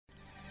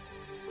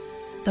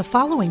The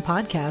following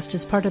podcast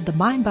is part of the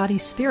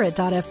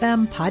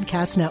MindBodySpirit.fm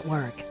podcast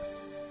network.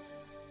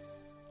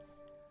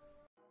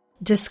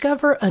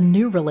 Discover a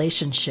new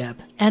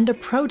relationship and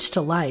approach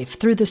to life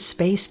through the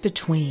space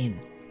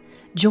between.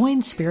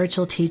 Join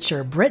spiritual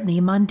teacher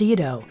Brittany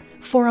Mondito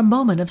for a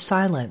moment of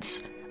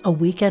silence, a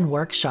weekend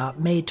workshop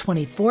May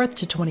 24th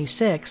to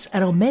 26th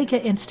at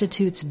Omega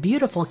Institute's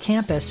beautiful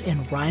campus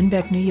in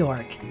Rhinebeck, New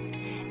York.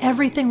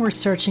 Everything we're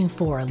searching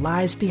for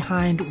lies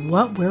behind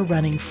what we're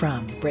running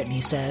from, Brittany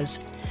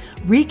says.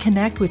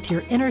 Reconnect with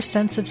your inner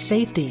sense of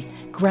safety,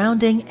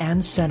 grounding,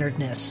 and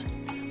centeredness.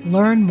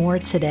 Learn more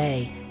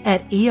today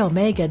at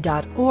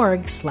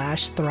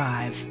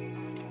eomega.org/thrive.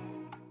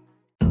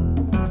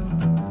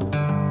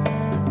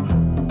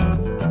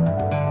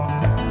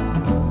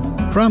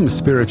 From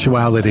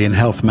Spirituality and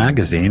Health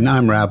magazine,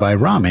 I'm Rabbi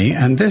Rami,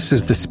 and this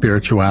is the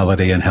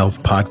Spirituality and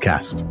Health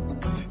podcast.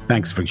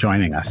 Thanks for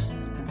joining us.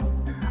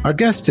 Our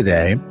guest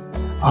today,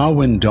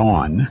 Awyn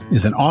Dawn,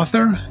 is an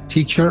author,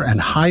 teacher, and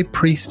high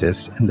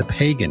priestess in the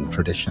pagan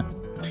tradition.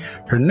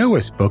 Her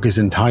newest book is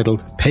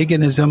entitled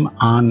Paganism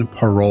on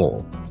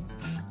Parole,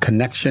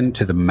 Connection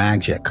to the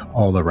Magic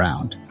All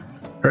Around.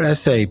 Her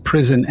essay,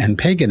 Prison and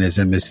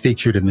Paganism, is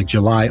featured in the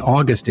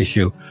July-August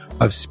issue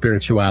of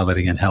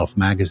Spirituality and Health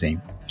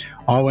magazine.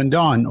 Awyn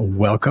Dawn,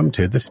 welcome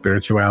to the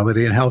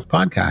Spirituality and Health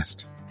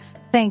podcast.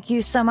 Thank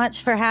you so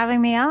much for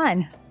having me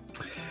on.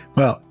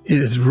 Well, it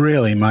is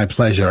really my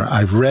pleasure.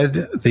 I've read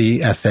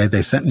the essay.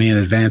 They sent me an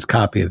advance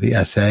copy of the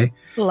essay.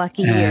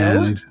 Lucky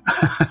you.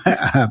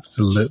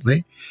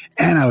 Absolutely.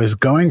 And I was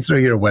going through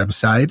your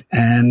website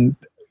and,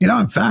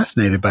 I'm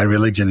fascinated by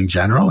religion in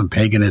general, and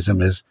paganism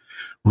is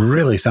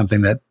really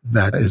something that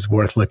is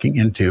worth looking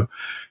into.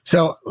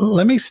 So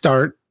let me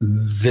start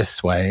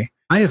this way.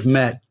 I have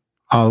met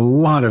a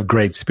lot of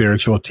great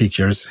spiritual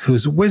teachers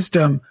whose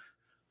wisdom,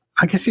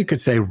 I guess you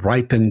could say,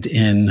 ripened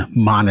in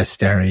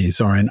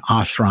monasteries or in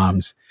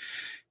ashrams.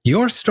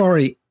 Your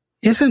story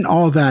isn't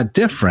all that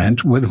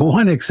different, with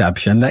one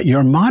exception, that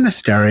your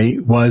monastery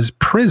was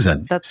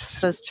prison.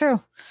 That's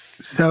true.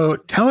 So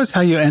tell us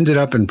how you ended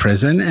up in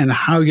prison and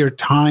how your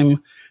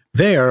time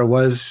there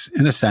was,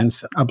 in a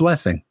sense, a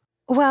blessing.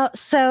 Well,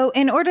 so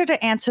in order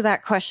to answer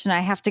that question, I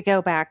have to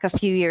go back a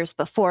few years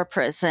before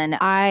prison.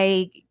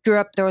 I grew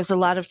up, there was a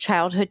lot of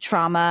childhood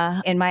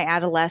trauma in my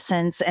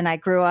adolescence, and I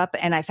grew up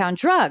and I found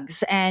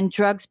drugs, and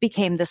drugs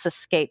became this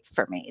escape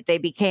for me. They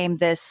became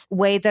this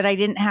way that I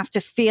didn't have to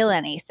feel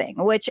anything,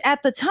 which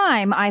at the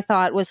time I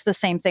thought was the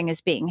same thing as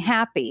being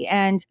happy.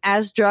 And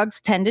as drugs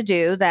tend to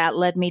do, that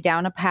led me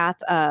down a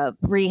path of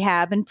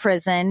rehab and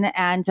prison.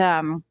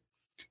 And,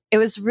 it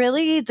was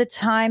really the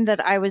time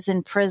that I was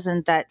in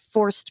prison that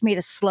forced me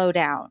to slow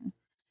down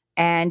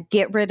and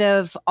get rid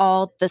of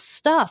all the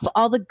stuff,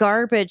 all the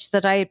garbage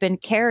that I had been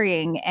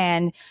carrying,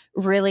 and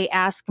really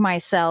ask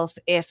myself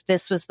if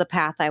this was the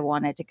path I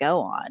wanted to go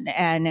on.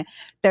 And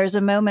there's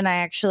a moment I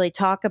actually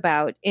talk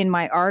about in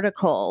my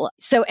article.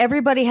 So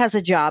everybody has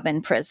a job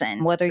in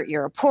prison, whether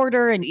you're a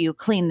porter and you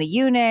clean the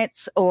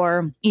units,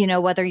 or,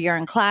 whether you're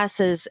in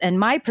classes. And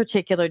my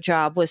particular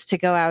job was to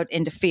go out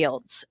into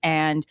fields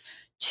and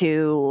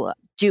to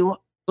do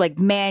like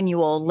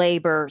manual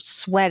labor,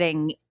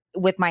 sweating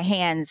with my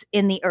hands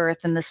in the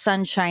earth and the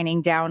sun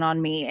shining down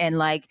on me, and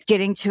like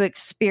getting to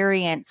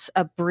experience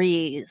a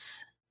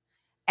breeze.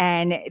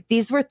 And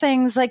these were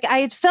things like I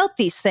had felt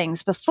these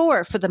things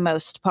before for the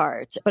most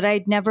part, but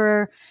I'd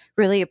never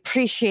really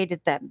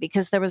appreciated them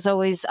because there was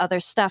always other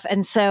stuff.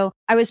 And so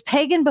I was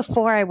pagan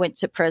before I went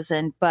to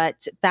prison,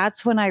 but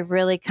that's when I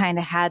really kind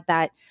of had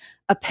that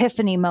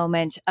epiphany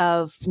moment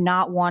of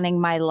not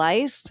wanting my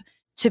life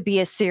to be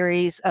a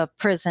series of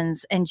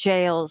prisons and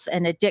jails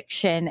and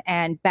addiction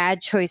and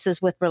bad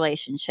choices with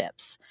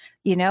relationships,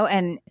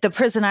 and the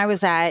prison I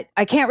was at,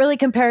 I can't really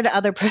compare to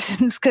other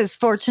prisons because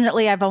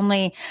fortunately I've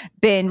only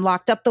been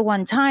locked up the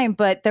one time,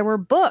 but there were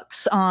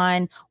books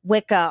on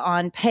Wicca,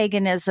 on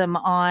paganism,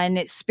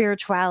 on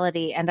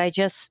spirituality. And I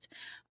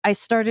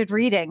started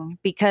reading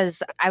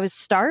because I was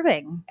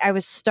starving.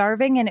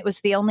 And it was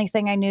the only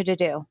thing I knew to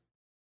do.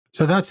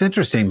 So that's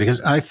interesting,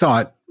 because I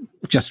thought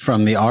just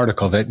from the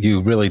article that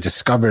you really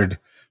discovered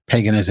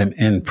paganism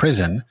in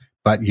prison,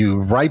 but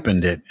you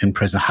ripened it in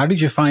prison. How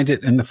did you find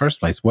it in the first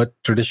place?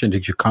 What tradition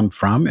did you come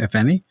from, if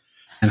any?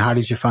 And how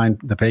did you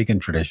find the pagan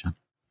tradition?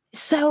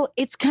 So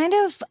it's kind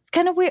of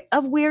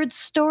a weird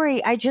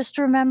story. I just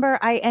remember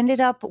I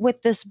ended up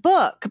with this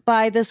book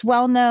by this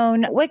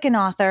well-known Wiccan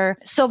author,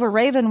 Silver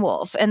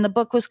Ravenwolf, and the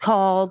book was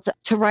called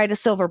To Ride a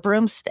Silver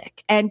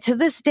Broomstick. And to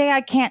this day,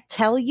 I can't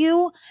tell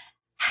you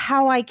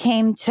how I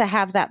came to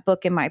have that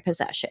book in my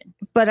possession.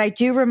 But I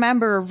do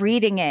remember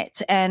reading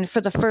it. And for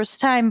the first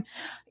time,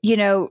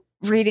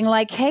 reading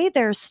like, hey,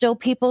 there's still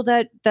people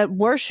that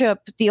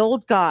worship the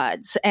old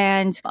gods.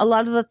 And a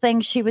lot of the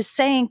things she was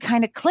saying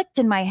kind of clicked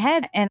in my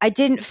head, and I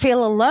didn't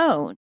feel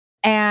alone.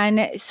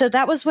 And so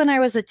that was when I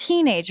was a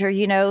teenager,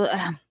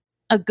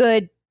 a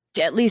good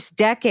at least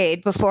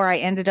decade before I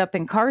ended up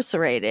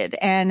incarcerated.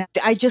 And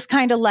I just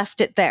kind of left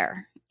it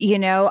there.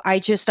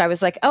 I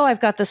was like, oh, I've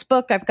got this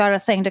book. I've got a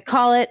thing to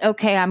call it.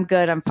 Okay, I'm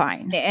good. I'm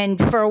fine. And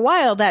for a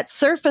while, that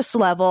surface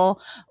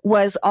level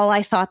was all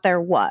I thought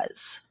there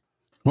was.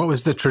 What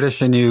was the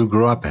tradition you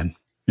grew up in,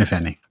 if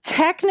any?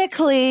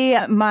 Technically,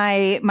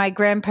 my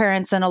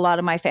grandparents and a lot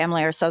of my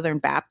family are Southern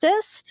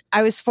Baptist.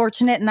 I was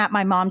fortunate in that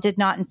my mom did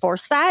not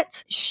enforce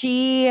that.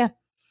 She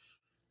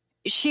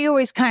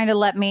always kind of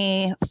let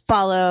me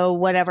follow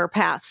whatever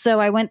path.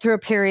 So I went through a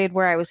period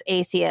where I was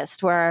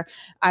atheist, where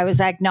I was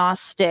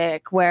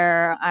agnostic,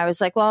 where I was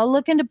like, well, I'll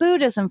look into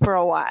Buddhism for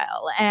a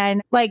while.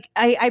 And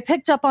I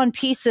picked up on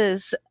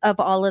pieces of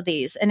all of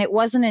these. And it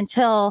wasn't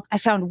until I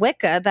found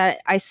Wicca that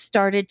I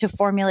started to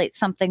formulate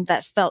something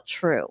that felt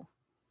true.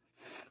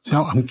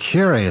 So I'm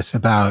curious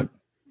about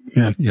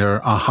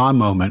your aha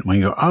moment when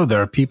you go, oh,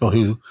 there are people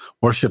who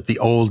worship the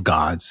old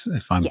gods,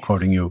 if I'm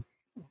quoting you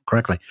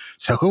correctly.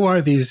 So who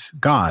are these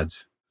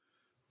gods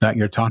that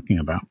you're talking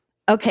about?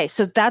 Okay,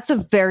 so that's a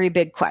very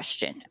big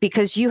question,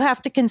 because you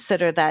have to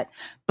consider that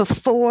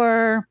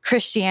before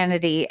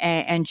Christianity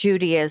and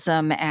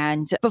Judaism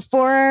and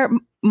before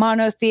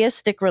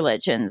monotheistic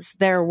religions,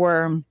 there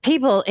were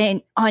people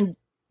on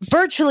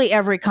virtually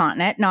every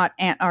continent, not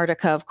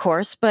Antarctica, of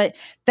course, but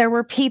there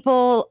were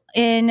people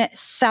in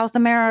South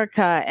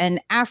America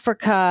and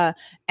Africa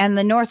and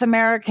the North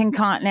American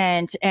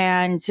continent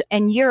and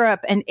Europe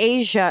and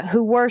Asia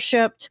who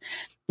worshiped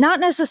not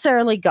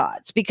necessarily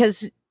gods,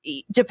 because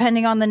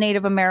depending on the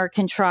Native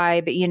American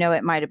tribe,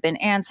 it might have been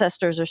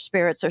ancestors or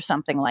spirits or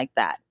something like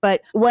that.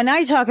 But when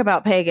I talk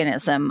about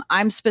paganism,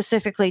 I'm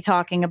specifically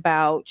talking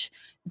about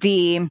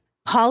the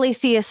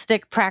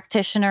polytheistic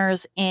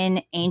practitioners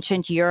in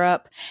ancient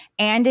Europe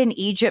and in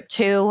Egypt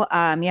too.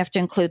 You have to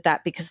include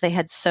that because they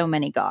had so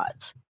many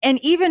gods. And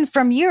even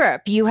from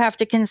Europe, you have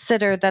to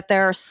consider that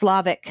there are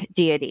Slavic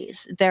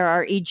deities. There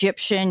are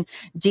Egyptian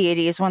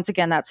deities. Once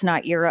again, that's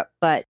not Europe,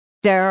 but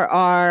there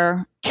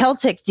are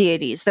Celtic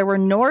deities. There were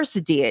Norse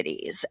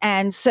deities.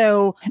 And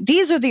so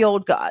these are the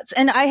old gods.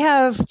 And I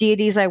have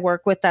deities I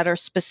work with that are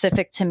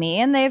specific to me,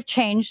 and they've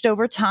changed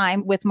over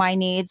time with my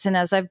needs. And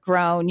as I've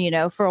grown,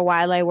 for a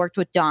while I worked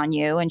with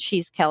Danu, and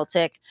she's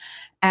Celtic.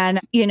 And,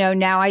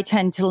 now I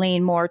tend to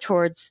lean more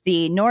towards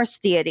the Norse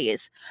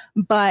deities.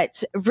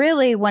 But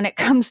really, when it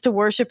comes to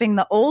worshiping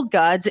the old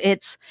gods,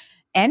 it's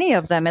any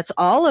of them. It's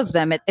all of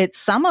them. It's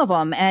some of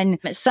them. And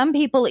some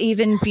people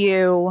even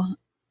view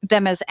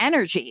them as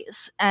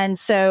energies. And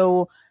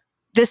so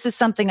this is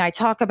something I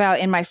talk about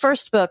in my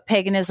first book,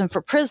 Paganism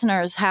for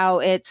Prisoners, how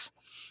it's,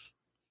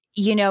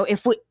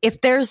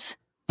 if there's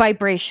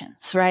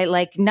vibrations, right?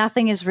 Like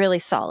nothing is really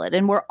solid,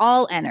 and we're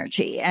all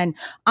energy, and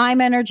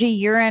I'm energy,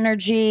 you're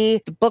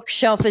energy, the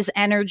bookshelf is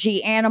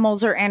energy,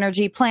 animals are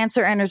energy, plants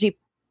are energy,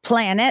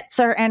 planets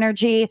are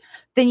energy,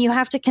 then you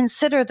have to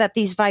consider that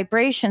these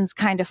vibrations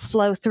kind of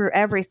flow through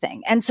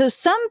everything. And so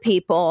some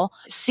people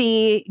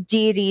see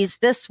deities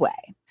this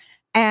way.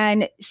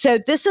 And so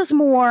this is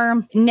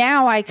more,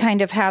 now I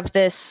kind of have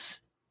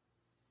this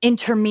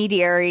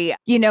intermediary,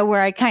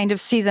 where I kind of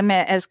see them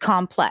as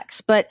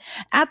complex. But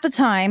at the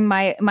time,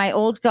 my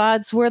old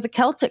gods were the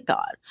Celtic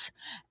gods.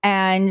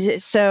 And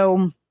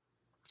so,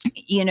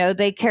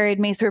 they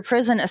carried me through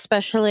prison,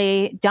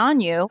 especially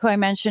Danu, who I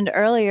mentioned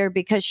earlier,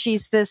 because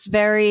she's this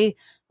very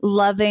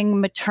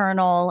loving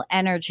maternal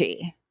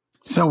energy.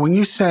 So when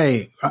you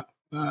say,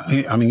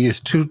 you use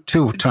two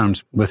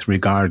terms with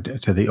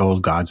regard to the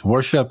old gods,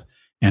 worship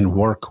and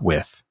work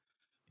with.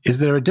 Is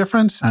there a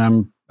difference?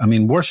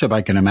 Worship,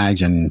 I can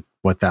imagine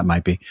what that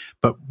might be.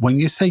 But when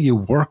you say you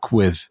work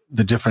with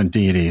the different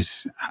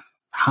deities,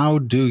 how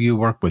do you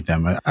work with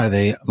them? Are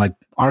they like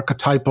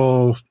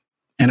archetypal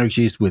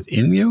energies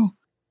within you?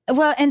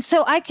 Well, and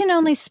so I can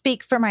only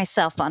speak for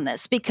myself on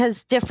this,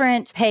 because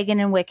different pagan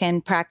and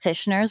Wiccan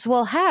practitioners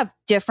will have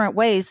different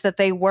ways that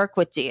they work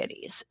with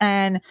deities.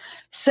 And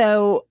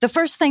so the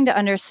first thing to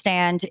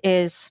understand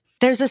is,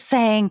 there's a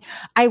saying,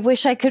 I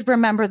wish I could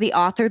remember the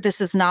author.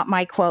 This is not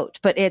my quote,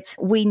 but it's,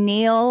 we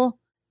kneel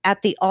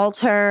at the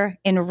altar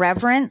in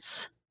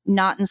reverence,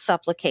 not in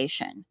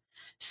supplication.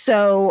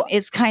 So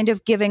it's kind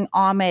of giving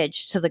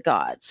homage to the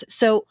gods.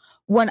 So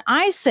when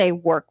I say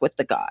work with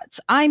the gods,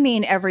 I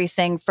mean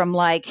everything from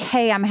like,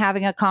 hey, I'm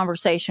having a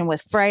conversation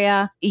with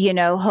Freya,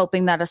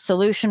 hoping that a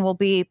solution will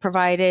be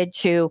provided,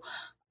 to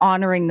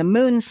honoring the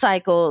moon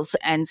cycles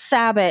and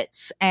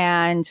Sabbats,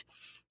 and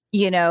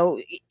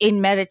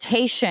in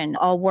meditation,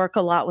 I'll work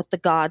a lot with the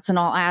gods, and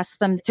I'll ask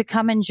them to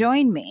come and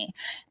join me.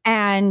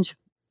 And,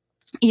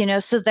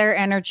 so their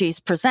energies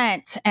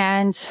present.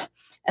 And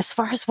as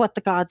far as what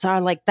the gods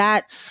are, like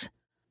that's,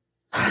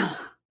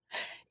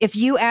 if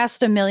you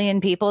asked 1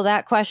 million people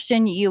that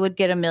question, you would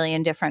get 1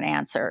 million different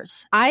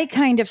answers. I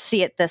kind of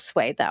see it this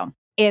way, though.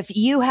 If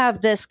you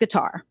have this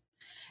guitar,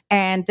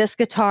 and this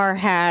guitar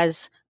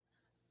has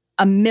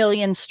 1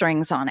 million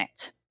strings on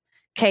it,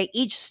 okay,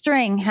 each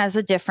string has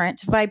a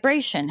different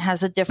vibration,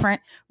 has a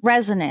different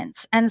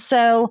resonance. And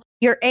so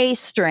your A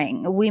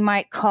string, we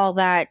might call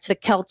that the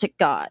Celtic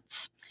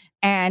gods.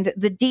 And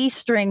the D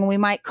string, we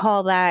might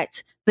call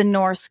that the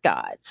Norse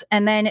gods.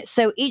 And then,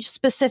 so each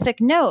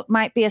specific note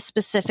might be a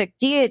specific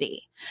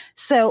deity.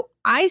 So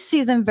I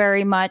see them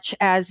very much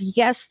as,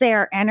 yes, they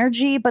are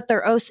energy, but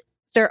they're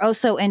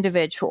also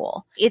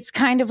individual. It's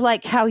kind of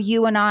like how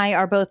you and I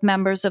are both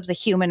members of the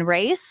human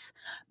race,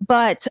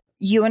 but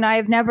you and I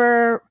have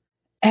never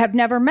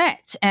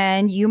met.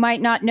 And you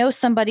might not know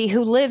somebody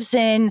who lives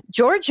in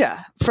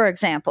Georgia, for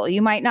example.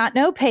 You might not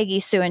know Peggy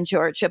Sue in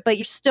Georgia, but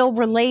you're still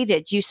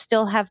related. You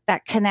still have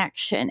that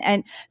connection.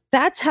 And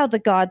that's how the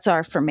gods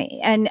are for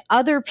me. And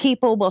other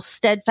people will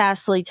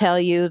steadfastly tell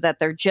you that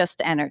they're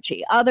just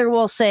energy. Other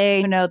will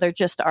say, no, they're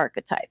just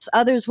archetypes.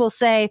 Others will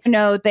say,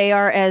 no, they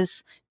are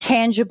as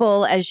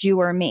tangible as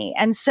you or me.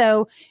 And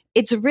so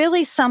it's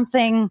really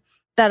something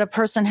that a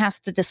person has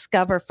to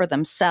discover for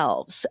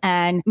themselves.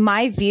 And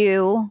my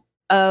view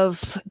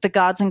of the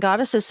gods and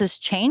goddesses has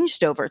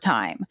changed over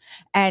time.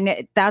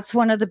 And that's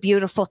one of the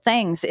beautiful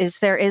things is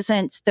there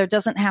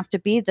doesn't have to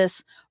be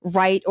this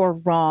right or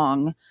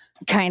wrong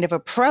kind of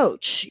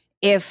approach.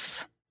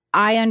 If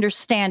I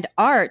understand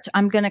art,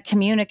 I'm going to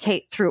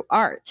communicate through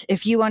art.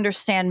 If you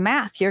understand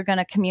math, you're going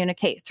to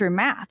communicate through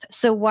math.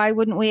 So why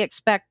wouldn't we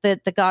expect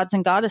the gods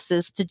and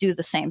goddesses to do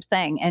the same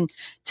thing and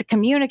to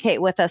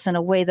communicate with us in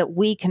a way that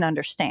we can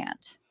understand?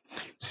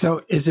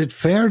 So is it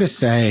fair to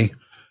say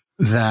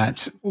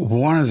that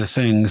one of the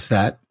things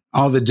that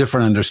all the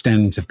different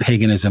understandings of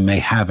paganism may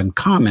have in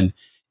common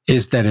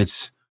is that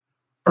it's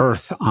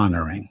earth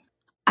honoring?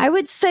 I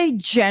would say,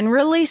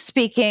 generally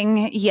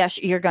speaking, yes,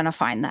 you're going to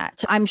find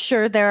that. I'm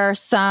sure there are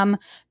some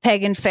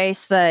pagan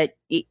faiths that,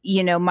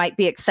 might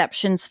be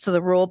exceptions to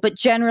the rule, but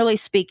generally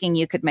speaking,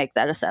 you could make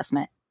that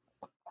assessment.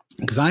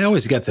 Because I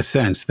always get the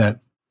sense that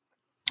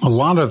a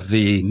lot of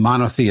the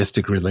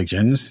monotheistic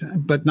religions,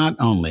 but not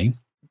only,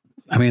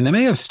 they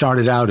may have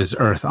started out as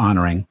earth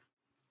honoring,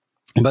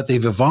 but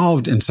they've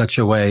evolved in such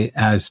a way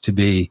as to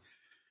be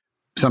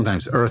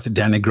sometimes earth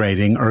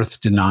denigrating, earth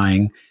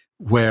denying,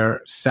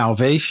 where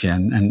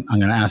salvation, and I'm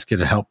going to ask you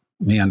to help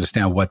me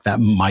understand what that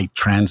might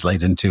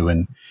translate into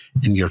in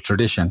your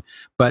tradition,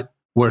 but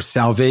where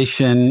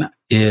salvation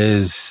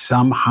is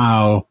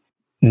somehow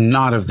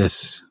not of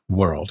this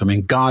world.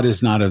 God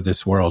is not of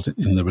this world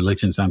in the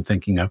religions I'm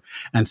thinking of,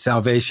 and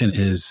salvation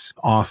is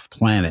off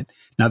planet.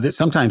 Now,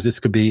 sometimes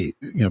this could be,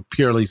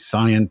 purely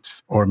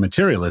science or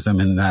materialism,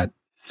 in that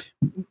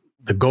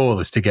the goal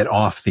is to get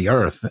off the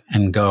earth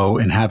and go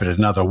inhabit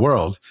another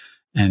world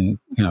and,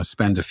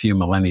 spend a few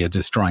millennia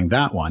destroying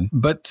that one.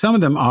 But some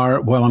of them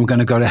are, well, I'm going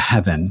to go to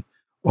heaven,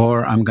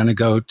 or I'm going to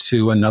go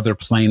to another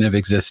plane of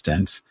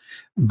existence.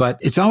 But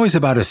it's always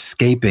about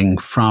escaping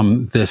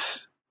from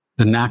the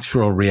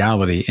natural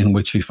reality in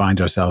which we find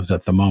ourselves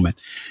at the moment.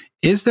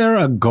 Is there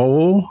a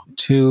goal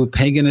to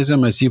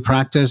paganism as you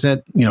practice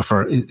it?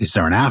 Is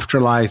there an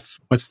afterlife?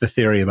 What's the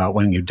theory about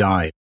when you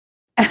die?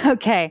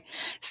 Okay.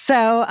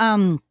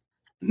 So,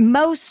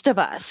 most of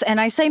us, and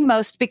I say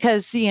most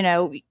because,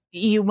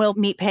 you will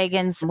meet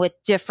pagans with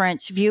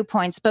different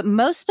viewpoints, but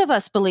most of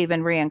us believe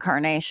in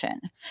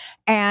reincarnation.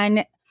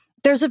 And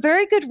there's a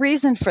very good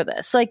reason for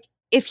this. Like,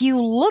 if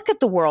you look at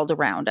the world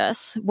around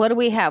us, what do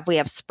we have? We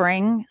have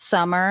spring,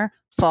 summer,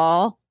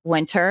 fall,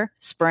 winter,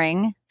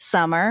 spring,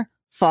 summer,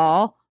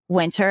 fall,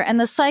 winter, and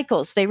the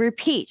cycles, they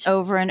repeat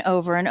over and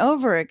over and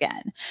over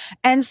again.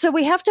 And so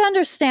we have to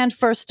understand,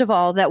 first of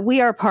all, that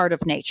we are part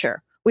of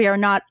nature. We are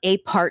not a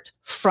part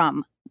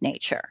from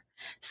nature.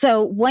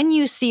 So when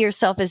you see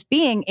yourself as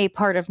being a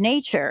part of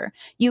nature,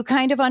 you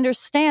kind of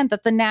understand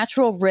that the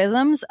natural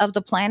rhythms of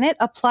the planet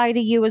apply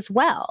to you as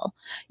well.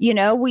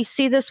 We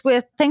see this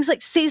with things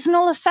like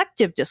seasonal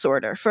affective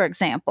disorder, for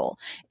example.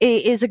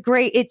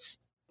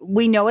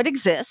 We know it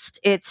exists.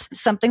 It's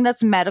something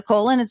that's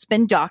medical and it's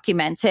been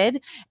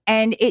documented,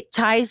 and it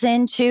ties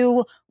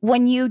into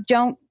when you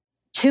don't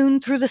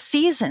tune through the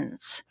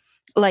seasons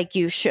like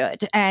you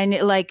should. And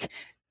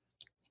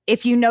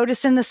if you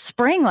notice in the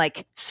spring,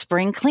 like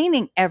spring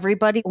cleaning,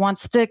 everybody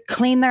wants to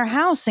clean their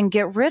house and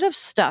get rid of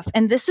stuff.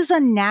 And this is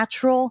a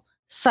natural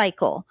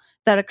cycle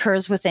that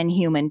occurs within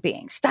human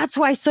beings. That's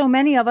why so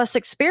many of us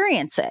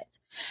experience it.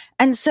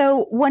 And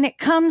so when it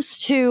comes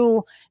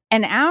to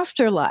an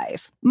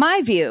afterlife,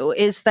 my view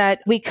is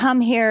that we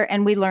come here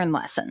and we learn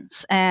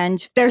lessons,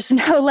 and there's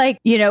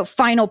no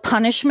final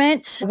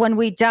punishment when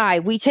we die.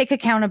 We take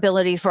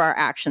accountability for our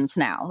actions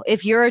now.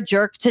 If you're a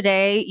jerk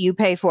today, you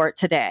pay for it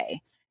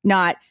today,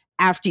 not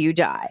after you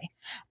die.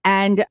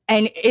 And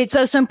it's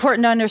also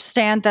important to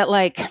understand that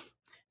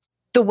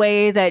the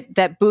way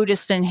that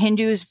Buddhists and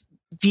Hindus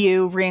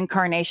view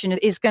reincarnation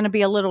is going to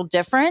be a little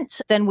different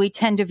than we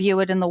tend to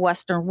view it in the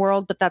Western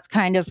world, but that's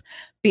kind of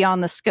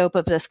beyond the scope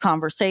of this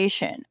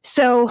conversation.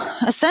 So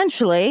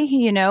essentially,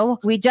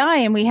 we die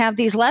and we have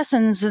these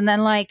lessons, and then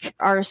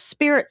our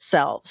spirit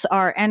selves,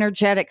 our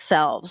energetic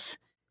selves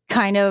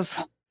kind of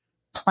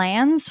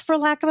plans, for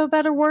lack of a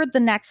better word, the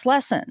next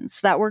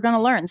lessons that we're going to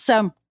learn.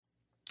 So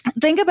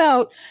think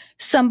about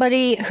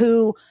somebody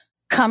who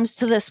comes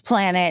to this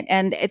planet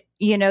and,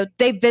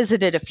 they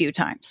visited a few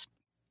times.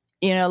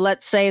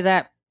 Let's say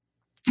that,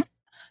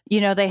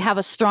 they have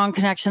a strong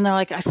connection. They're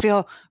like, I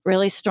feel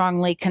really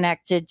strongly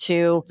connected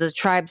to the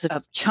tribes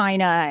of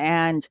China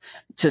and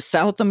to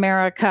South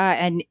America.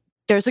 And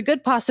there's a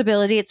good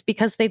possibility it's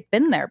because they've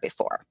been there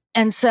before.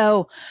 And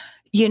so,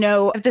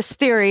 this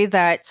theory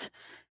that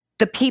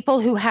the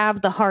people who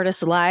have the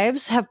hardest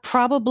lives have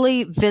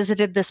probably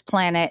visited this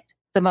planet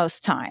the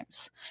most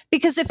times.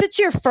 Because if it's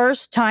your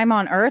first time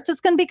on Earth, it's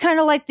going to be kind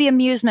of like the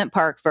amusement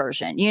park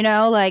version,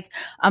 like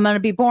I'm going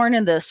to be born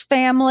in this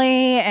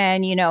family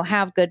and,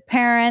 have good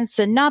parents.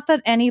 And not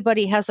that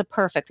anybody has a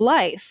perfect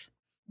life,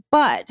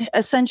 but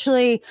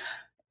essentially,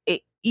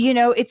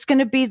 it's going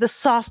to be the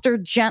softer,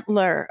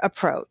 gentler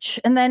approach.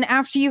 And then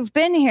after you've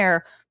been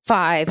here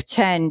 5,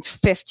 10,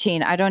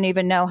 15, I don't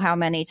even know how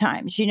many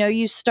times,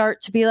 you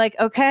start to be like,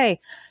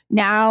 okay,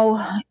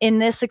 now in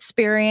this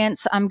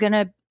experience, I'm going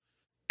to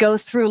go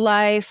through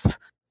life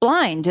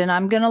blind and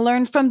I'm going to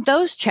learn from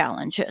those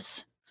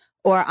challenges.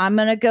 Or I'm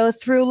going to go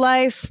through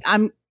life,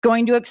 I'm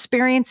going to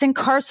experience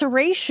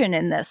incarceration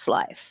in this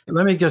life.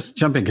 Let me just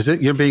jump in because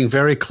you're being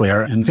very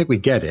clear and I think we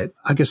get it.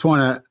 I just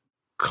want to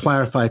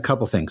clarify a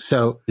couple things.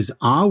 So is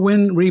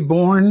Awin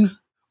reborn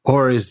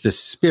or is the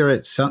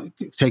spirit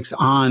takes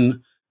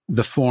on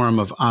the form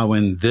of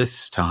Awin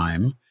this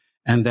time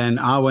and then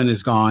Awin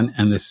is gone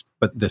and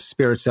but the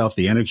spirit self,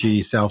 the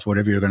energy self,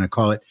 whatever you're going to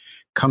call it,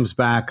 comes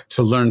back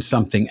to learn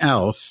something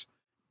else,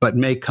 but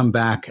may come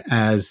back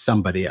as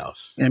somebody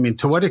else. I mean,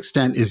 to what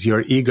extent is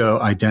your ego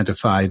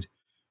identified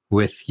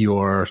with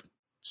your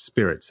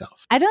spirit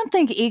self? I don't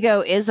think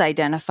ego is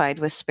identified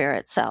with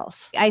spirit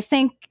self. I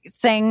think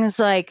things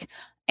like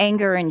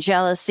anger and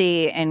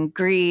jealousy and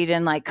greed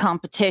and like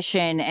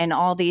competition and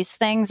all these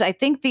things, I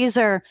think these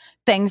are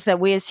things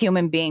that we as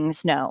human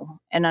beings know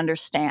and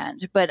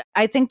understand. But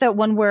I think that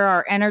when we're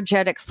our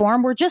energetic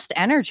form, we're just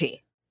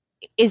energy.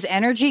 Is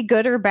energy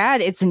good or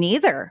bad? It's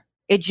neither.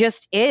 It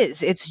just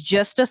is. It's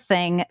just a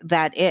thing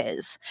that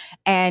is.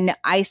 And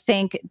I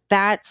think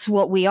that's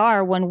what we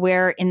are when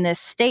we're in this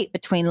state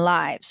between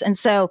lives. And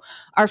so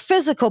our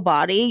physical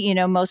body,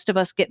 most of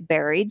us get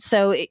buried.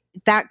 So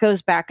that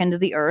goes back into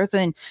the earth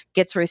and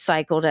gets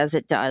recycled as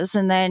it does.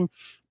 And then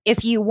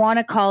if you want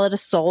to call it a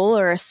soul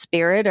or a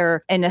spirit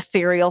or an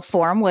ethereal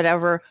form,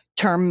 whatever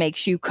term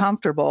makes you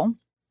comfortable,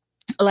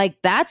 like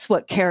that's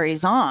what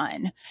carries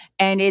on.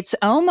 And it's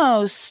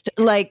almost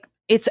like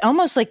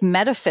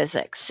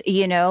metaphysics,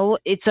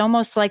 it's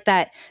almost like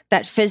that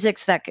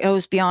physics that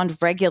goes beyond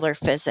regular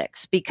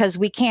physics because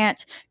we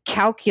can't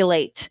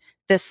calculate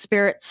the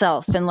spirit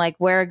self and like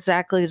where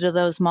exactly do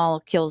those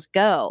molecules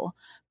go.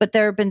 But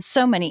there have been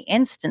so many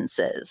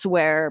instances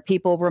where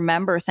people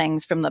remember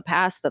things from the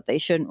past that they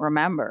shouldn't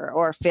remember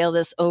or feel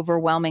this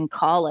overwhelming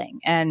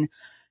calling. And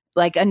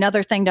like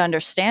another thing to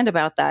understand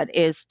about that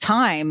is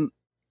time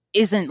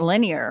isn't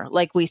linear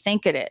like we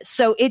think it is.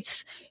 So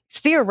it's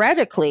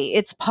theoretically,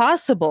 it's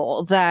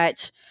possible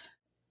that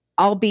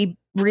I'll be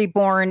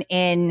reborn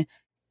in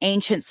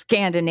ancient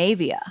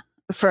Scandinavia,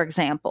 for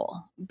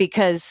example,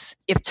 because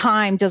if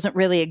time doesn't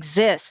really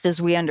exist as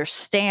we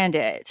understand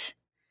it,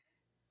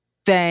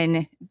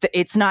 then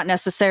it's not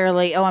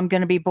necessarily, I'm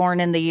going to be born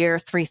in the year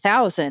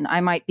 3000.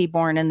 I might be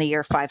born in the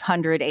year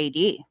 500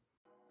 AD.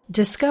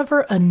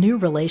 Discover a new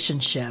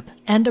relationship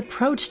and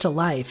approach to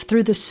life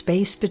through the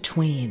space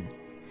between.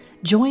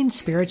 Join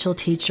spiritual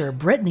teacher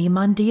Brittany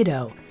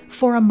Mondito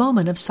for a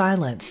moment of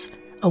silence,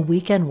 a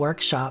weekend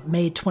workshop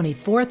May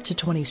 24th to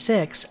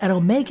 26th at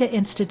Omega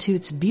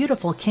Institute's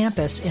beautiful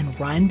campus in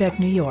Rhinebeck,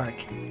 New York.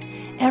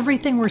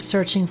 Everything we're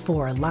searching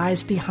for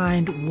lies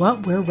behind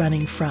what we're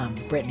running from,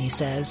 Brittany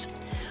says.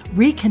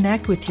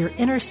 Reconnect with your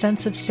inner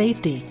sense of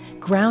safety,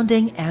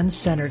 grounding, and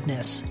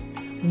centeredness.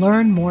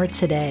 Learn more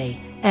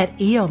today at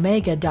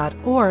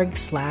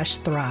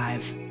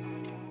eomega.org/thrive.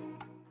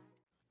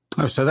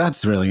 Oh, so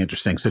that's really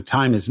interesting. So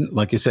time is,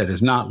 like you said,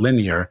 is not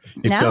linear.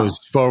 It goes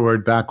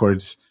forward,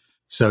 backwards,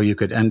 so you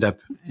could end up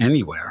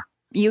anywhere.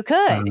 You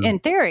could, in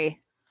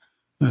theory.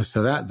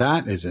 So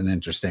that is an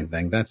interesting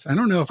thing. I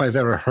don't know if I've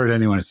ever heard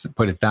anyone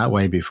put it that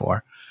way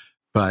before,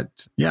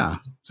 but yeah.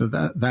 So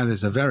that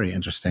is a very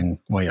interesting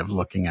way of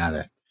looking at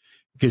it.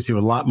 It gives you a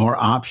lot more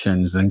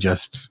options than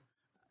just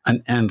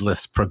an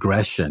endless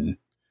progression,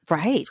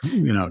 right?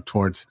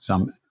 Towards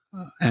some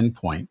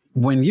endpoint.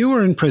 When you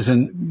were in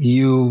prison,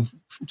 you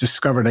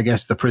discovered, I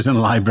guess, the prison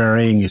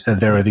library, and you said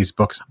there are these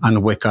books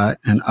on Wicca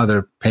and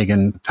other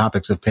pagan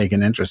topics of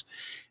pagan interest.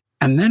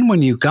 And then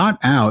when you got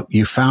out,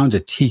 you found a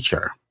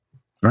teacher,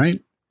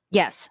 right?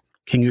 Yes.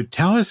 Can you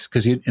tell us,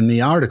 because in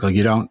the article,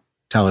 you don't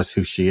tell us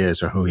who she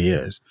is or who he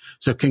is.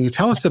 So can you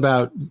tell us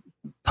about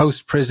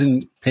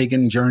post-prison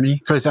pagan journey?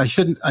 Because I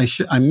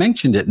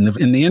mentioned it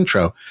in the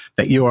intro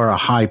that you are a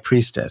high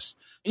priestess.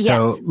 Yes.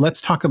 So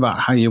let's talk about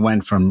how you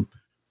went from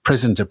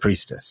prison to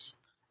priestess.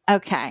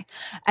 Okay.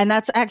 And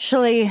that's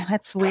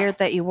weird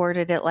that you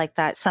worded it like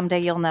that. Someday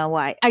you'll know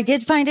why. I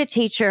did find a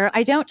teacher.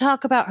 I don't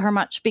talk about her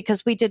much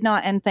because we did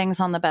not end things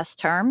on the best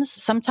terms.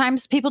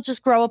 Sometimes people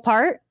just grow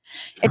apart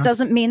It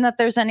doesn't mean that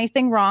there's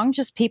anything wrong,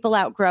 just people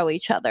outgrow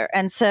each other.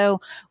 And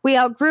so we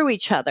outgrew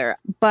each other.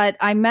 But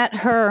I met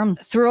her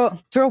through a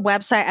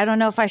website. I don't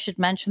know if I should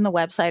mention the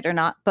website or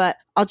not, but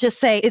I'll just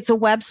say it's a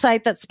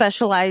website that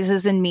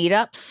specializes in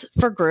meetups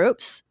for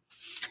groups.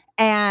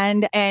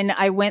 And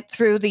I went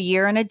through the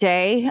year and a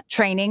day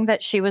training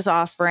that she was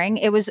offering.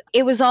 It was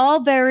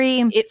all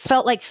it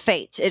felt like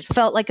fate. It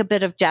felt like a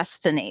bit of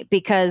destiny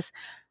because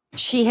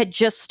she had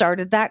just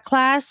started that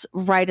class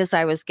right as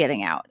I was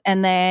getting out.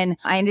 And then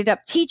I ended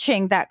up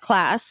teaching that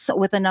class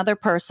with another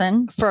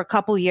person for a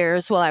couple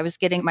years while I was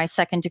getting my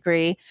second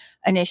degree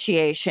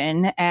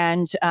initiation.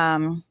 And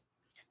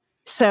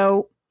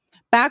so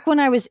back when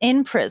I was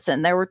in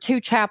prison, there were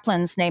two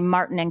chaplains named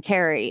Martin and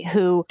Carrie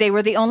who they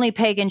were the only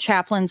pagan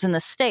chaplains in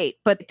the state,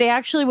 but they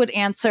actually would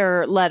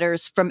answer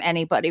letters from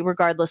anybody,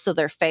 regardless of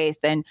their faith,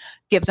 and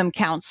give them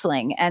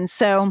counseling. And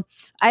so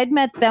I'd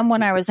met them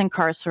when I was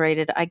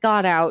incarcerated. I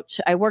got out.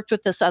 I worked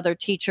with this other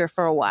teacher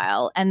for a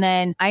while, and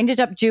then I ended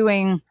up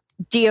doing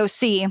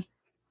DOC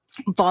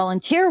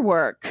volunteer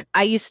work.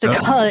 I used to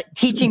call it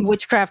teaching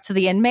witchcraft to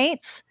the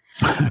inmates.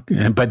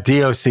 But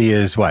DOC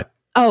is what?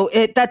 Oh,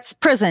 that's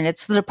prison.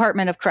 It's the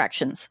Department of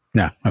Corrections.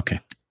 Yeah. Okay.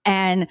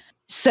 And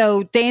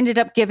so they ended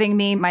up giving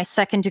me my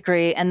second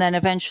degree and then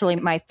eventually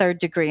my third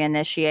degree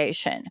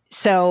initiation.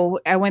 So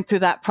I went through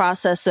that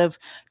process of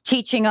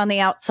teaching on the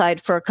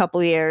outside for a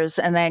couple of years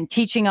and then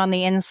teaching on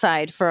the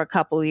inside for a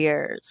couple of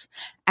years.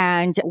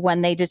 And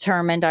when they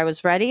determined I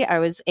was ready, I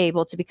was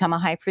able to become a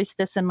high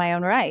priestess in my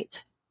own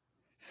right.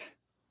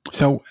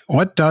 So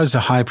what does a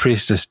high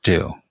priestess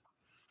do?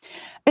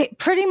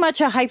 Pretty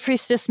much a high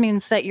priestess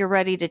means that you're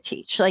ready to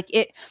teach.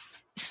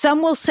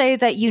 Some will say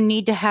that you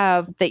need to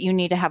have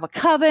a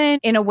coven.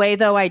 In a way,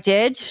 though, I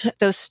did.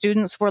 Those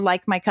students were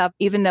like my coven,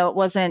 even though it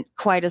wasn't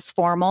quite as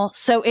formal.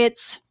 So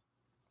it's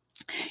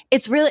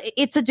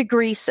a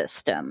degree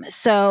system.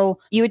 So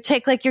you would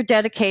take like your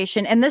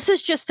dedication, and this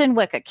is just in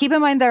Wicca. Keep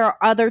in mind, there are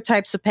other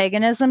types of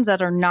paganism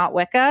that are not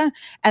Wicca.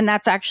 And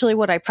that's actually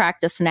what I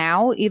practice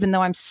now, even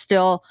though I'm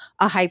still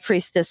a high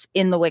priestess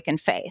in the Wiccan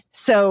faith.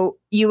 So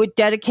you would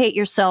dedicate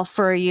yourself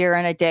for a year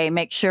and a day,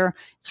 make sure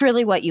it's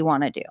really what you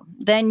want to do.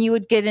 Then you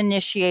would get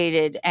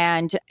initiated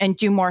and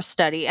do more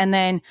study. And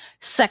then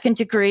second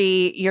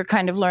degree, you're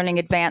kind of learning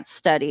advanced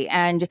study.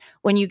 And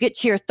when you get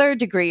to your third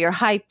degree, your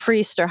high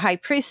priest or high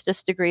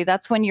priestess degree,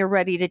 that's when you're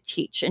ready to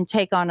teach and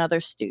take on other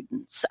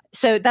students.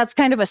 So that's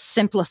kind of a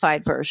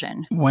simplified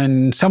version.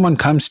 When someone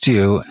comes to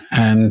you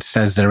and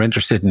says they're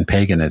interested in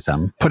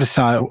paganism, put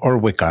aside, or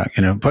Wicca,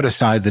 put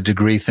aside the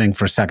degree thing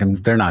for a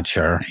second. They're not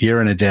sure. Year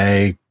and a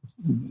day.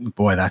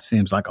 Boy, that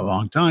seems like a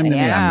long time to me.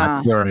 I'm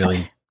not sure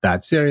really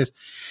that serious.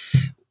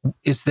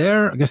 Is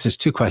there, I guess there's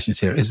two questions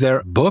here. Is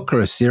there a book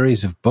or a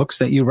series of books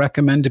that you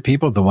recommend to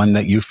people? The one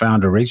that you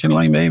found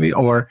originally, maybe?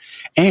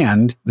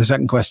 And the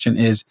second question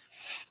is,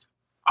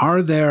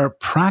 are there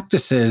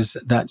practices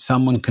that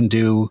someone can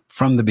do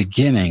from the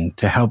beginning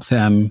to help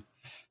them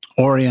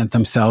orient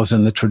themselves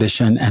in the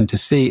tradition and to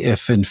see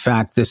if, in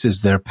fact, this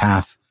is their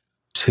path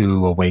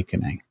to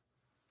awakening?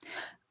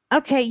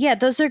 Okay, yeah,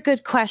 those are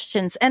good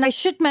questions. And I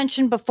should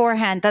mention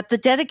beforehand that the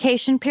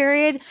dedication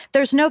period,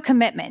 there's no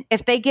commitment.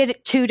 If they get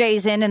it 2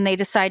 days in and they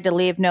decide to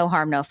leave, no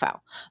harm, no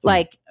foul.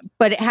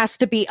 But it has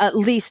to be at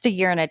least a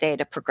year and a day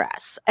to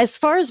progress. As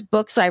far as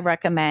books I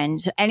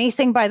recommend,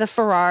 anything by the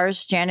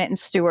Farrars, Janet and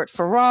Stuart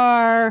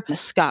Farrar,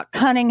 Scott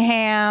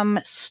Cunningham,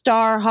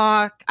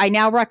 Starhawk. I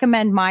now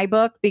recommend my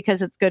book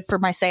because it's good for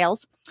my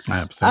sales.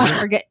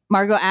 Absolutely.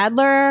 Margot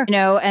Adler,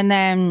 and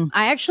then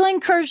I actually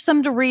encourage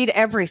them to read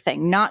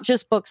everything, not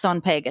just books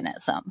on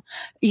paganism.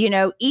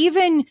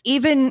 Even,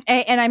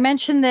 and I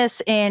mentioned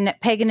this in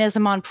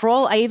Paganism on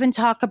Parole. I even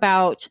talk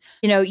about,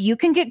 you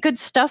can get good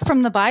stuff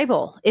from the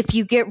Bible if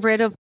you get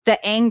rid of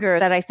the anger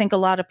that I think a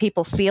lot of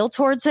people feel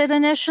towards it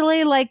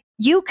initially. Like,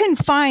 you can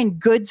find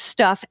good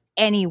stuff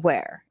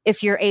anywhere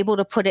if you're able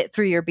to put it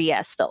through your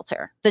BS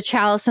filter. The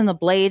Chalice and the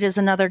Blade is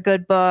another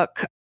good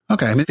book.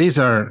 Okay.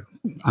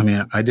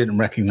 I didn't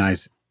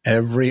recognize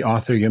every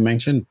author you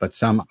mentioned, but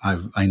some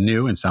I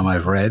knew and some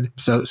I've read.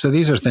 So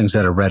these are things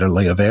that are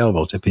readily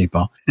available to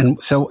people.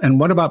 And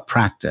what about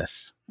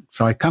practice?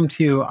 So I come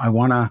to you,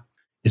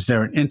 is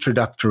there an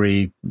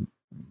introductory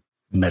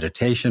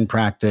meditation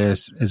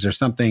practice? Is there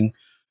something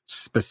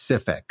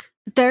specific?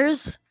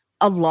 There's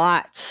a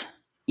lot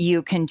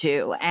you can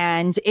do.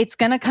 And it's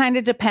going to kind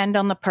of depend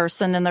on the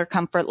person and their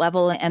comfort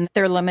level and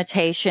their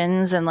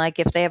limitations. And like,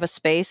 if they have a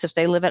space, if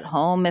they live at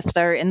home, if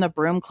they're in the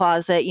broom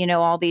closet,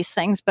 all these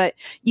things. But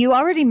you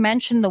already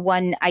mentioned the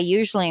one I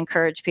usually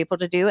encourage people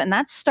to do, and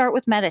that's start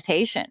with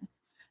meditation.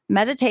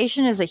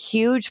 Meditation is a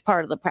huge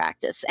part of the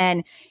practice.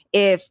 And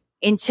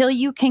until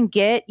you can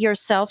get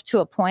yourself to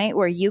a point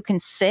where you can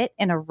sit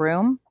in a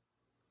room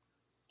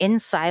in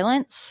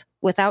silence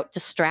without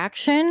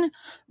distraction,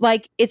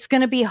 it's going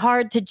to be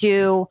hard to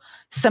do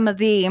some of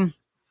the,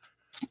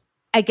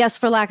 I guess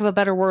for lack of a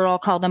better word, I'll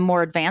call them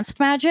more advanced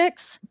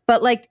magics.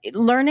 But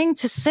learning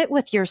to sit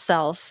with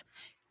yourself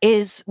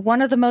is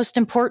one of the most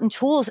important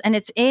tools, and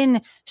it's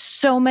in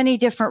so many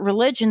different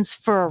religions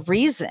for a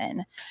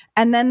reason.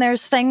 And then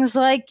there's things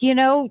like,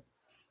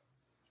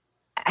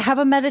 have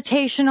a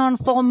meditation on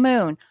full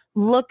moon.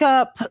 Look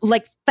up,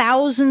 like,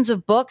 thousands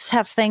of books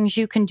have things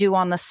you can do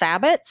on the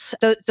Sabbats.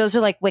 Those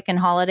are like Wiccan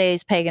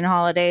holidays, pagan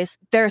holidays.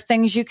 There are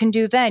things you can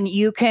do then.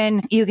 You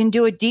can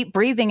do a deep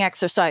breathing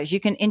exercise.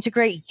 You can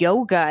integrate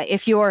yoga.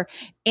 If you're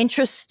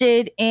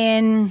interested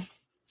in,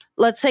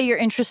 let's say you're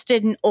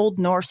interested in Old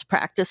Norse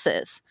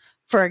practices,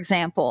 for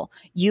example,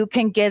 you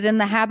can get in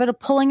the habit of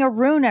pulling a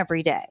rune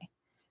every day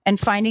and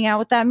finding out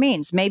what that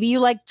means. Maybe you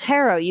like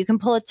tarot. You can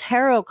pull a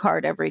tarot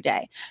card every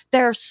day.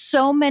 There are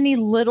so many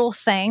little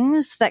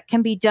things that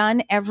can be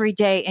done every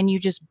day, and you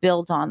just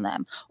build on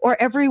them. Or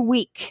every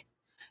week,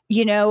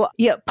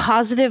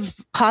 positive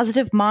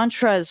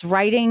mantras,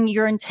 writing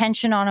your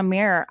intention on a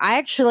mirror.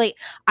 I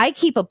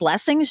keep a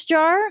blessings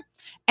jar.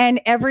 And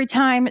every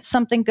time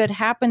something good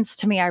happens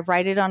to me, I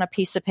write it on a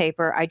piece of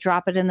paper. I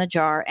drop it in the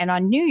jar. And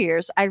on New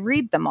Year's, I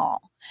read them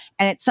all.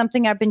 And it's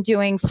something I've been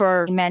doing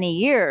for many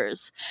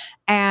years.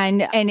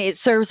 And it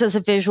serves as a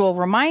visual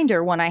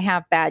reminder when I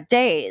have bad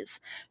days.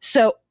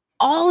 So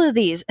all of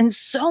these and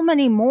so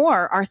many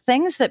more are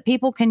things that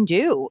people can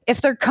do.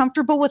 If they're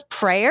comfortable with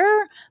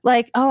prayer,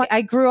 like, oh,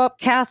 I grew up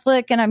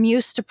Catholic and I'm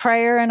used to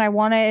prayer and I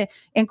want to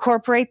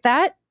incorporate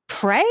that,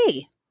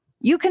 pray.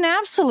 You can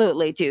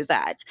absolutely do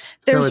that.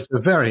 So it's a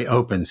very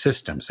open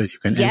system, so you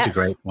can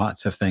integrate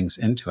lots of things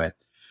into it.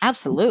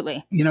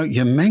 Absolutely.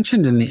 You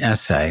mentioned in the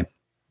essay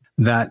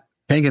that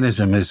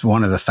paganism is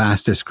one of the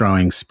fastest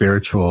growing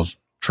spiritual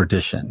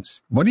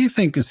traditions. What do you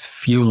think is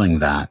fueling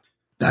that?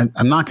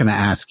 I'm not going to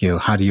ask you,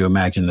 how do you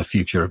imagine the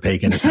future of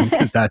paganism?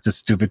 Because that's a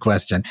stupid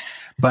question.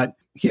 But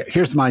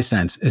here's my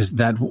sense, is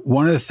that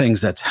one of the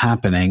things that's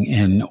happening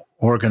in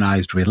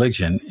organized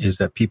religion is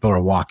that people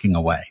are walking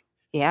away.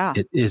 Yeah.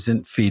 It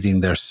isn't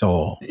feeding their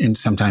soul. And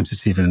sometimes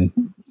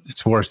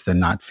it's worse than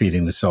not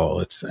feeding the soul.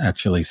 It's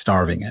actually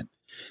starving it.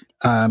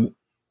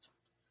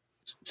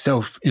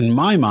 So in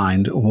my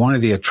mind, one of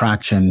the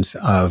attractions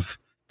of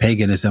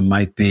paganism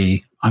might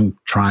be, I'm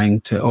trying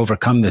to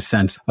overcome this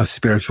sense of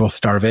spiritual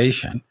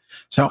starvation.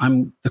 So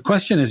the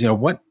question is,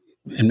 what,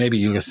 and maybe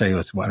you'll say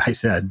it's what I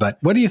said, but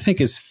what do you think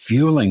is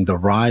fueling the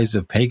rise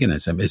of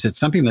paganism? Is it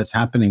something that's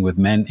happening with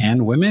men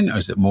and women? Or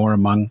is it more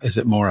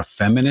a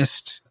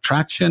feminist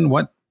attraction?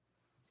 What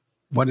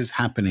is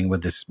happening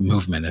with this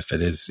movement,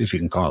 if you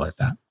can call it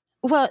that?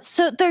 Well,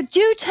 so there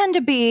do tend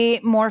to be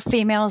more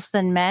females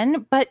than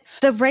men, but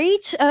the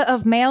rate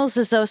of males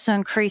is also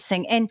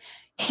increasing. And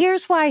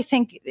here's why I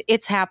think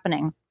it's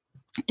happening.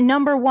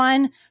 Number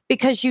one,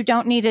 because you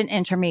don't need an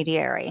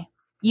intermediary.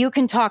 You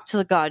can talk to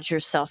the gods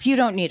yourself. You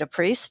don't need a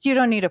priest. You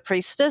don't need a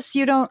priestess.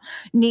 You don't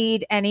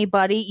need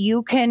anybody.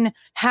 You can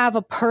have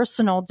a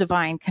personal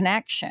divine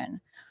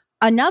connection.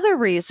 Another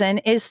reason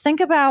is, think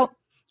about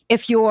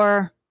if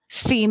you're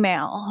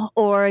female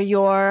or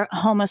you're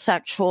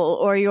homosexual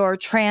or you're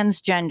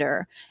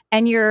transgender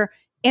and you're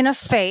in a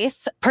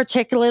faith,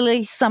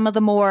 particularly some of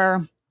the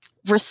more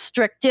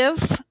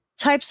restrictive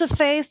types of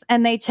faith,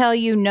 and they tell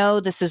you, no,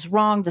 this is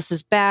wrong, this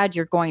is bad,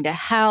 you're going to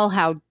hell,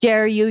 how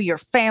dare you, your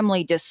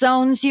family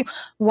disowns you.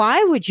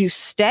 Why would you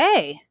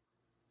stay?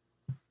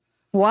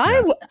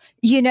 Why,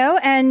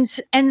 and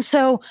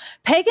so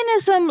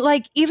paganism,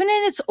 like, even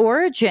in its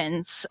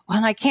origins,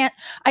 and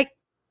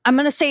I'm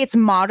going to say it's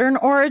modern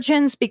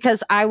origins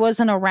because I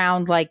wasn't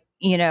around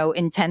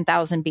in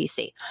 10,000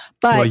 BC.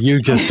 But well,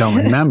 you just don't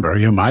remember.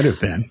 You might have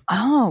been.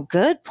 Oh,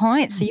 good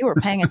point. So you were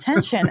paying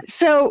attention.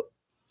 So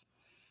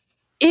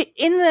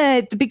in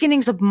the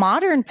beginnings of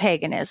modern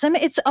paganism,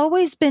 it's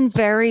always been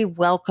very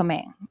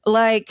welcoming.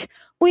 Like,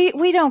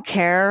 we don't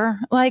care.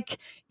 Like,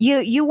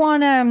 you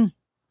want to,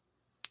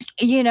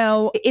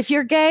 if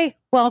you're gay,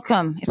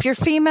 welcome. If you're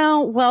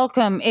female,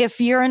 welcome.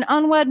 If you're an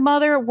unwed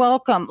mother,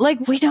 welcome.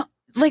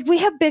 We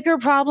have bigger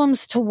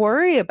problems to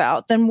worry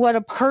about than what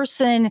a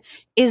person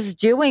is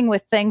doing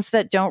with things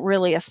that don't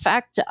really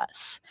affect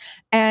us.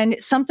 And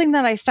something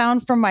that I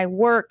found from my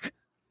work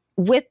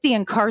with the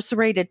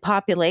incarcerated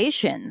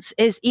populations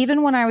is,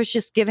 even when I was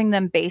just giving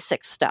them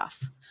basic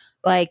stuff,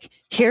 like,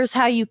 here's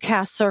how you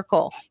cast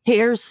circle,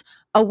 here's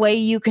a way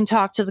you can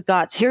talk to the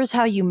gods, here's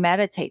how you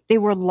meditate, they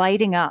were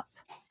lighting up.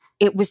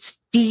 It was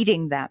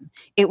feeding them.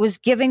 It was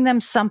giving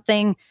them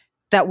something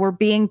that we're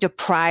being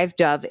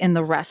deprived of in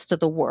the rest of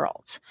the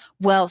world.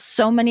 Well,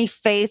 so many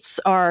faiths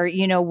are,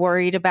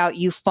 worried about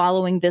you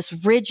following this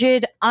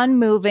rigid,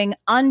 unmoving,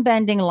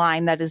 unbending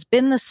line that has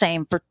been the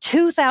same for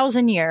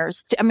 2,000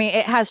 years. I mean,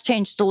 it has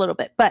changed a little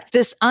bit, but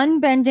this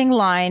unbending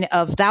line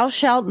of thou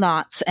shalt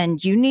nots,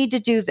 and you need to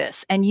do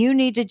this, and you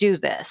need to do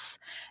this.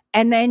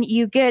 And then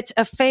you get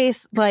a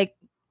faith like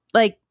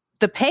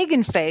the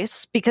pagan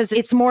faiths, because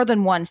it's more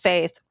than one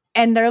faith.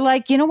 And they're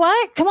like, you know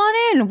what? Come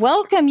on in.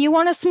 Welcome. You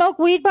want to smoke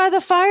weed by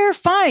the fire?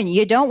 Fine.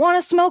 You don't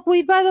want to smoke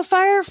weed by the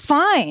fire?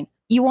 Fine.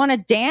 You want to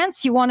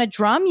dance? You want to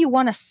drum? You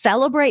want to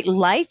celebrate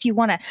life? You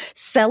want to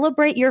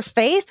celebrate your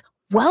faith?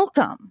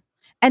 Welcome.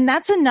 And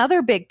that's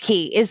another big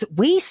key, is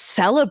we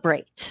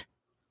celebrate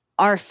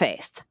our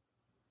faith.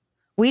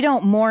 We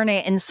don't mourn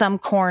it in some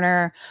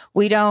corner.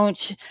 We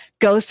don't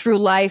go through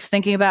life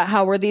thinking about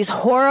how we're these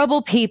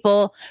horrible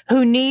people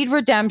who need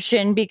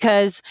redemption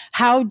because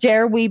how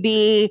dare we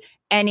be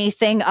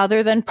anything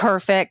other than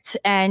perfect.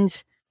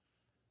 And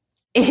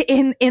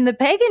in the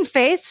pagan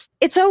faith,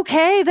 it's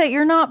okay that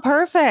you're not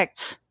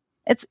perfect.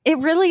 It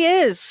really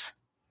is.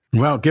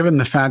 Well, given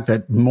the fact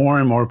that more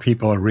and more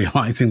people are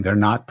realizing they're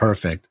not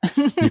perfect,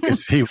 you can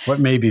see what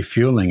may be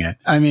fueling it.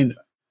 I mean,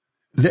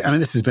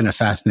 this has been a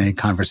fascinating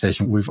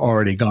conversation. We've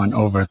already gone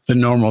over the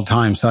normal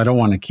time, so I don't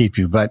want to keep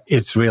you, but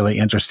it's really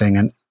interesting.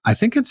 And I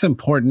think it's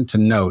important to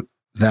note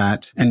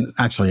that, and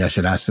actually I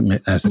should ask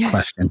it as a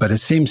question, but it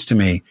seems to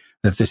me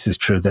that this is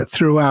true, that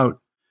throughout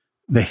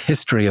the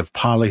history of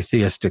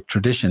polytheistic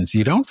traditions,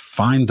 you don't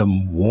find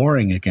them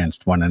warring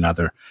against one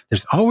another.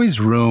 There's always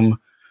room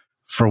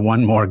for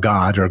one more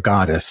god or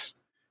goddess,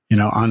 in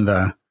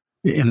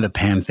the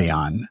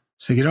pantheon.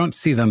 So you don't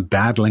see them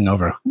battling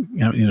over,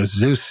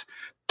 Zeus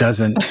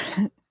doesn't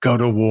go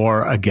to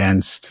war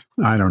against,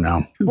 I don't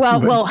know.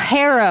 Well,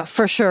 Hera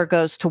for sure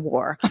goes to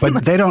war.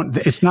 But they don't,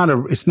 it's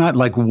not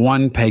like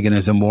one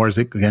paganism wars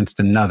against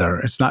another.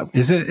 It's not,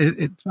 is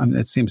it?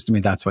 It seems to me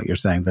that's what you're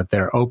saying, that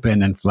they're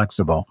open and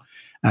flexible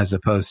as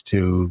opposed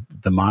to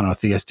the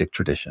monotheistic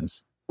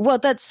traditions. Well,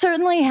 that's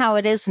certainly how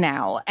it is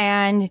now.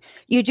 And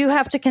you do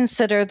have to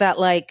consider that,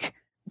 like,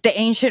 the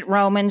ancient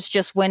Romans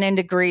just went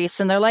into Greece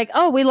and they're like,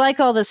 oh, we like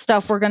all this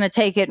stuff. We're going to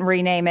take it and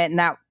rename it. And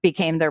that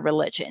became their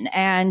religion.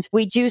 And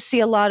we do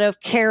see a lot of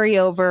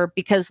carryover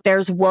because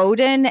there's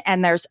Woden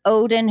and there's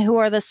Odin, who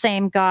are the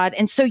same god.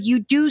 And so you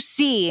do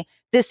see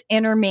this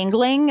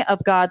intermingling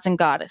of gods and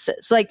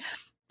goddesses. Like,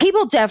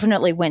 people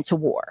definitely went to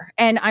war.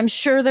 And I'm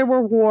sure there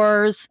were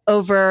wars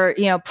over,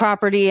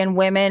 property and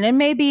women and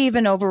maybe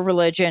even over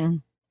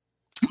religion.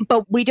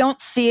 But we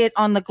don't see it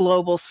on the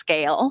global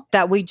scale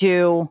that we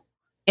do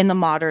in the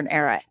modern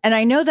era. And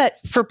I know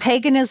that for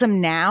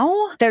paganism now,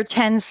 there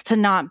tends to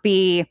not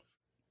be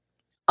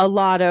a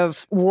lot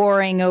of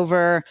warring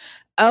over,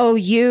 oh,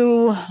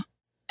 you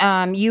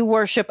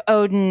worship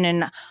Odin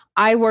and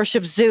I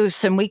worship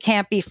Zeus and we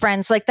can't be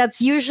friends. Like, that's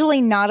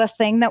usually not a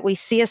thing that we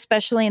see,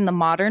 especially in the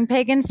modern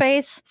pagan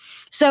faiths.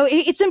 So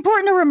it's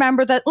important to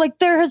remember that, like,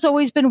 there has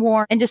always been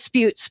war and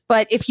disputes.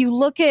 But if you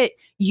look at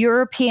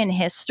European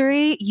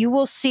history, you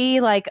will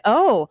see, like,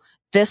 oh,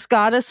 this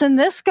goddess and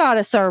this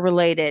goddess are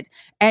related.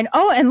 And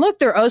look,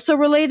 they're also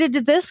related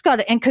to this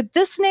goddess. And could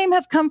this name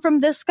have come from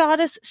this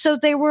goddess? So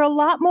they were a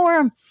lot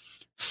more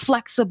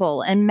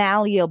flexible and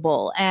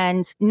malleable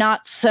and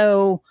not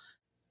so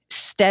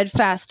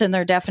steadfast in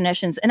their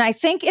definitions. And I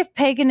think if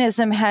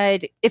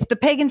the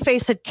pagan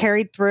faith had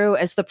carried through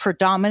as the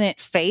predominant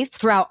faith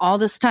throughout all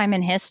this time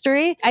in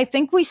history, I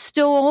think we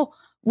still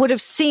would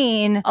have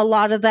seen a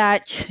lot of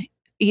that,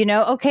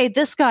 okay,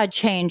 this god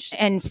changed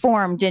and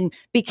formed and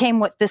became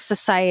what this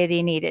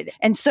society needed.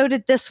 And so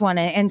did this one.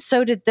 And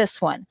so did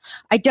this one.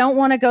 I don't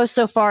want to go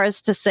so far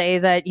as to say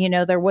that,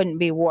 there wouldn't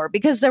be war,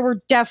 because there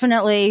were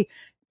definitely,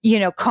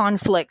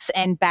 conflicts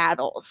and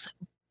battles.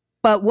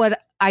 But what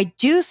I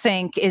do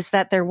think is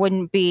that there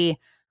wouldn't be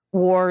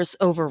wars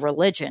over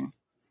religion.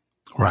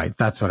 Right.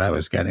 That's what I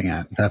was getting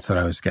at.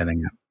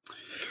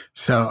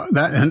 So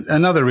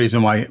another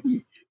reason why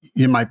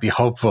you might be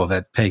hopeful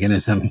that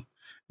paganism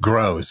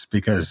grows,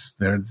 because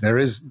there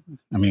is,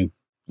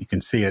 you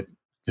can see it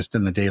just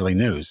in the daily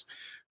news,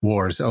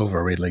 wars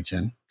over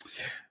religion.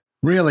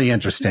 Really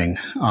interesting,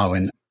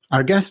 Awen.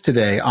 Our guest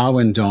today,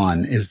 Awen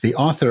Dawn, is the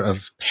author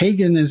of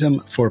Paganism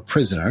for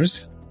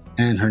Prisoners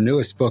and her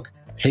newest book,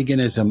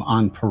 Paganism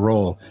on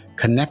Parole,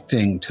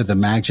 Connecting to the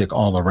Magic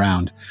All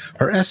Around.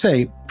 Her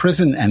essay,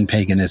 Prison and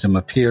Paganism,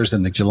 appears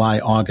in the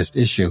July-August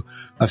issue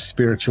of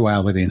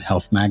Spirituality and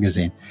Health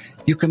magazine.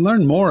 You can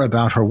learn more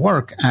about her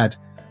work at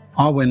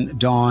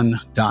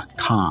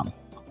awendawn.com.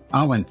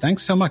 Awen,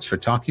 thanks so much for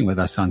talking with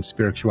us on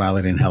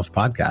Spirituality and Health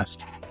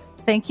podcast.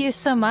 Thank you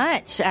so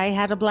much. I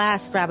had a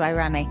blast, Rabbi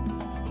Rami.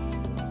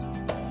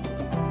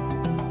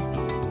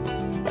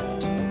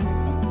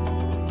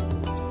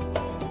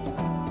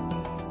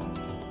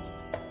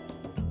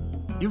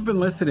 You've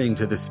been listening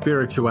to the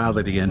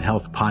Spirituality and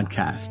Health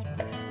podcast.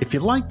 If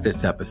you liked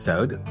this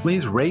episode,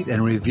 please rate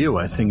and review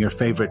us in your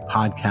favorite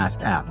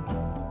podcast app.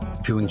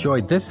 If you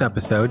enjoyed this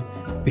episode,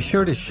 be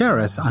sure to share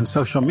us on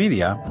social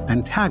media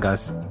and tag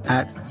us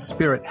at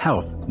Spirit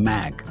Health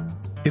Mag.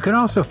 You can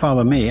also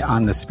follow me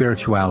on the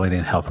Spirituality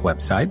and Health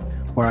website,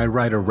 where I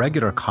write a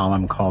regular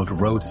column called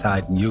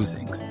Roadside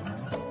Musings.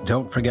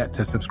 Don't forget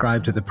to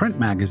subscribe to the print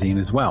magazine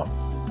as well.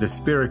 The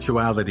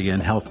Spirituality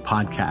and Health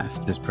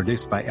podcast is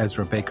produced by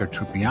Ezra Baker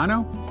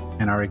Trupiano,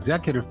 and our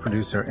executive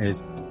producer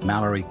is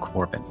Mallory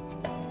Corbin.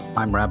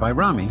 I'm Rabbi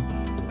Rami.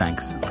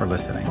 Thanks for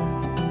listening.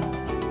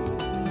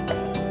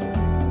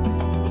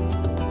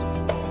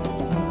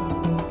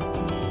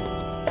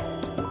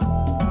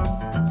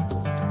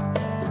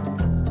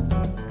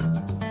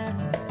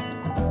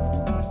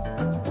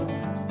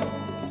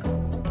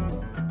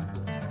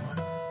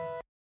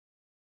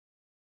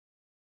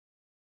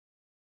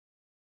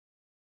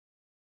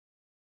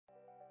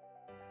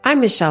 I'm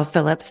Michelle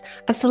Phillips,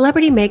 a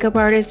celebrity makeup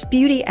artist,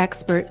 beauty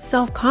expert,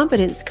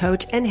 self-confidence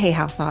coach, and Hay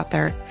House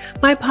author.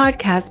 My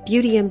podcast,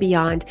 Beauty and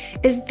Beyond,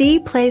 is the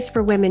place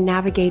for women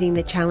navigating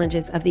the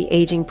challenges of the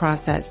aging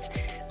process.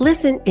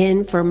 Listen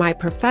in for my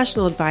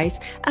professional advice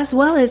as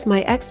well as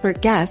my expert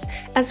guests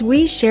as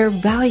we share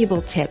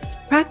valuable tips,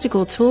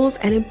 practical tools,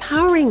 and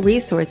empowering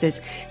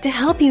resources to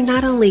help you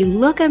not only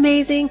look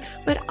amazing,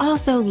 but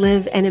also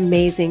live an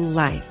amazing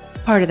life.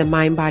 Part of the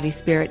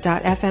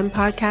MindBodySpirit.fm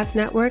podcast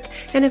network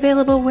and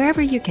available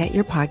wherever you get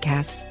your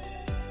podcasts.